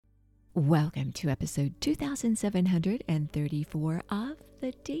Welcome to episode 2734 of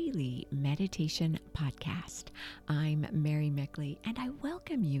the Daily Meditation Podcast. I'm Mary Mickley, and I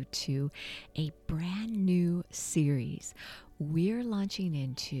welcome you to a brand new series. We're launching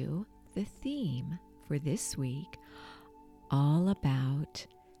into the theme for this week, all about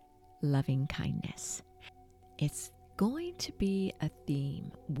loving kindness. It's going to be a theme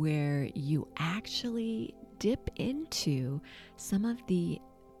where you actually dip into some of the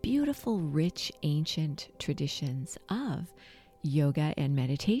beautiful, rich, ancient traditions of yoga and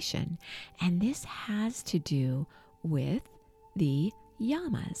meditation. And this has to do with the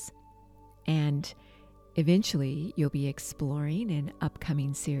yamas. And eventually you'll be exploring in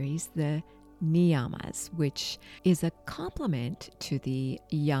upcoming series the niyamas, which is a complement to the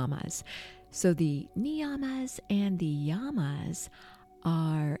yamas. So the niyamas and the yamas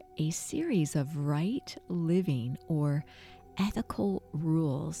are a series of right living or ethical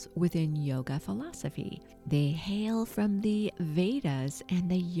rules within yoga philosophy. They hail from the Vedas and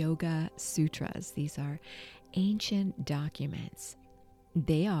the Yoga Sutras. These are ancient documents.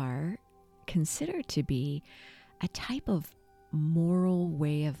 They are considered to be a type of moral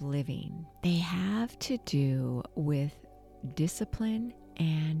way of living. They have to do with discipline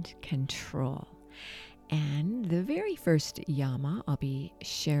and control. And the very first yama I'll be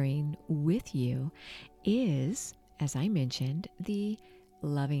sharing with you is, as I mentioned, the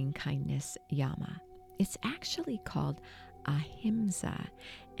loving kindness yama. It's actually called ahimsa,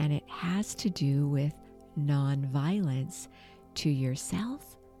 and it has to do with nonviolence to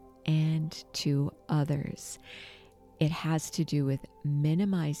yourself and to others. It has to do with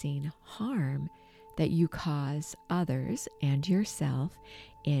minimizing harm that you cause others and yourself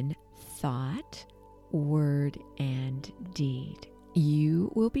in thought, word, and deed.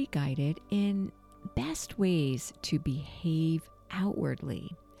 You will be guided in best ways to behave outwardly.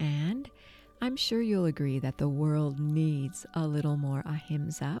 And I'm sure you'll agree that the world needs a little more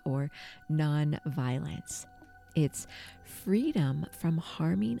ahimsa or non-violence. It's freedom from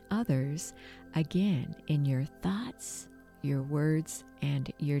harming others, again, in your thoughts, your words,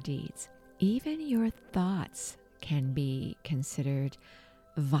 and your deeds. Even your thoughts can be considered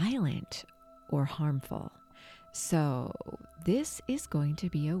violent or harmful. So this is going to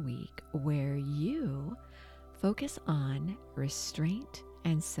be a week where you focus on restraint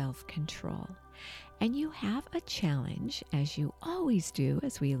and self-control. And you have a challenge, as you always do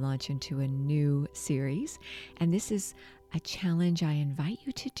as we launch into a new series. And this is a challenge I invite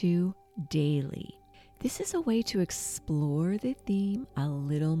you to do daily. This is a way to explore the theme a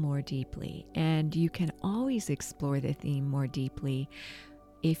little more deeply. And you can always explore the theme more deeply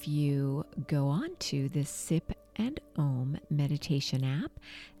if you go on to the Sip and Om meditation app.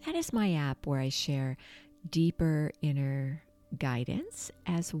 That is my app where I share deeper inner guidance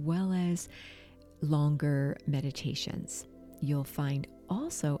as well as longer meditations. You'll find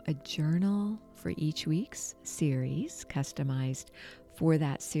also a journal for each week's series, customized for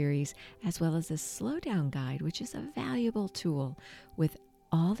that series, as well as a slow down guide, which is a valuable tool with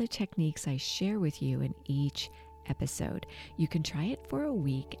all the techniques I share with you in each episode. You can try it for a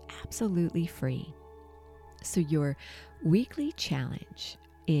week absolutely free. So your weekly challenge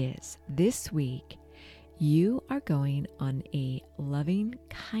is this week, you are going on a loving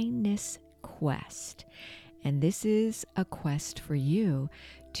kindness quest. And this is a quest for you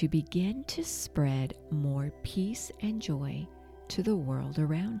to begin to spread more peace and joy to the world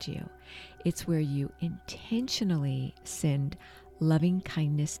around you. It's where you intentionally send loving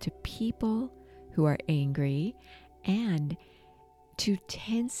kindness to people who are angry and to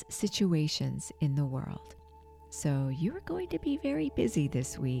tense situations in the world. So you're going to be very busy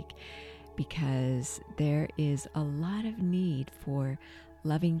this week because there is a lot of need for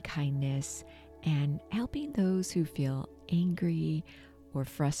loving kindness and helping those who feel angry or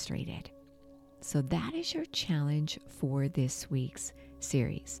frustrated. So that is your challenge for this week's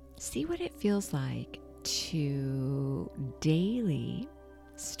series. See what it feels like to daily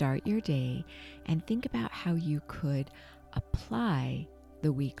start your day and think about how you could apply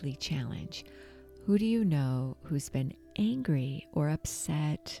the weekly challenge. Who do you know who's been angry or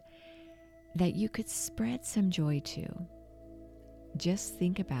upset that you could spread some joy to? Just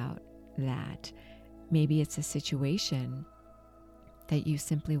think about that. Maybe it's a situation that you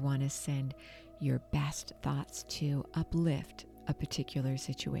simply want to send your best thoughts to uplift a particular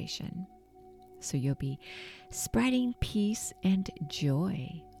situation. So you'll be spreading peace and joy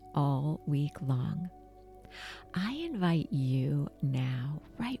all week long. I invite you now,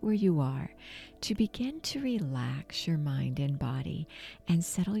 right where you are, to begin to relax your mind and body and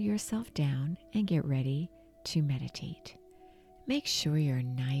settle yourself down and get ready to meditate. Make sure you're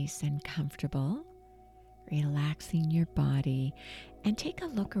nice and comfortable, relaxing your body, and take a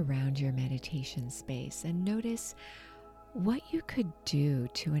look around your meditation space and notice what you could do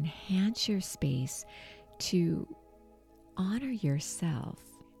to enhance your space to honor yourself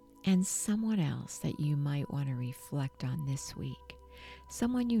and someone else that you might want to reflect on this week.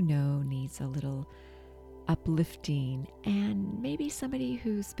 Someone you know needs a little uplifting, and maybe somebody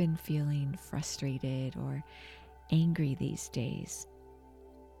who's been feeling frustrated or angry these days.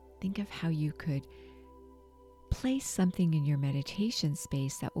 Think of how you could place something in your meditation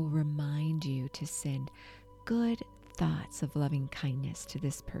space that will remind you to send good thoughts of loving kindness to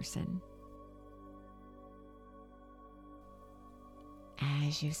this person.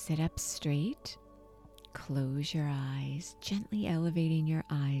 As you sit up straight, close your eyes, gently elevating your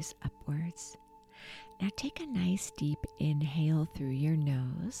eyes upwards. Now take a nice deep inhale through your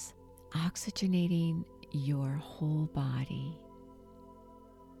nose, oxygenating your whole body.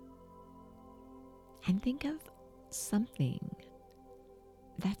 And think of something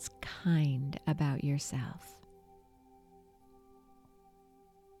that's kind about yourself.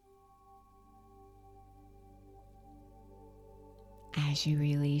 As you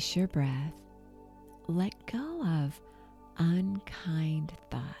release your breath, let go of unkind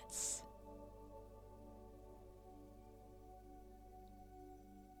thoughts.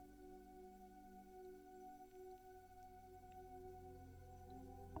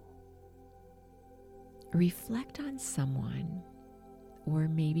 Reflect on someone or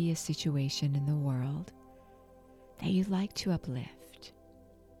maybe a situation in the world that you'd like to uplift.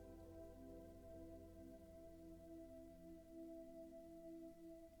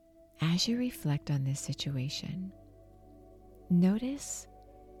 As you reflect on this situation, notice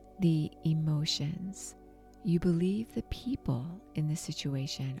the emotions you believe the people in the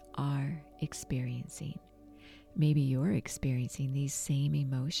situation are experiencing. Maybe you're experiencing these same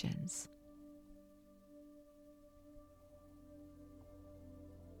emotions.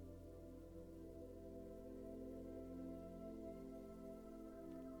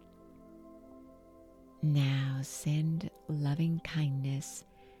 Now send loving kindness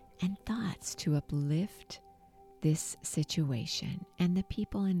and thoughts to uplift this situation and the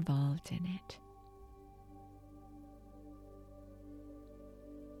people involved in it.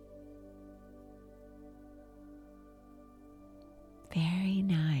 Very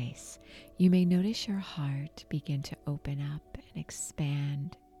nice. You may notice your heart begin to open up and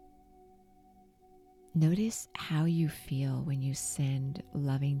expand. Notice how you feel when you send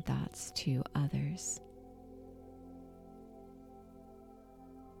loving thoughts to others.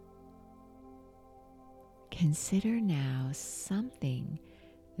 Consider now something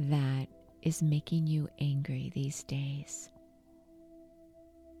that is making you angry these days.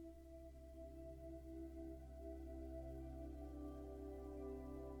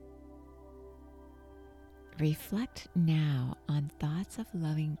 Reflect now on thoughts of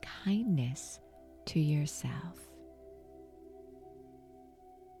loving kindness to yourself.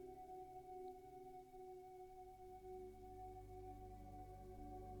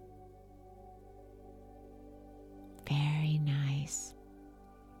 Very nice.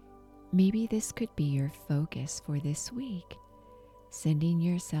 Maybe this could be your focus for this week, sending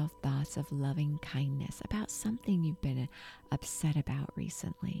yourself thoughts of loving kindness about something you've been upset about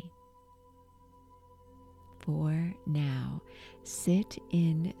recently. For now, sit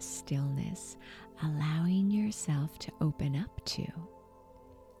in stillness, allowing yourself to open up to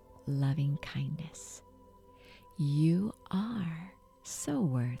loving kindness. You are so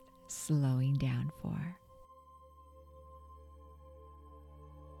worth slowing down for.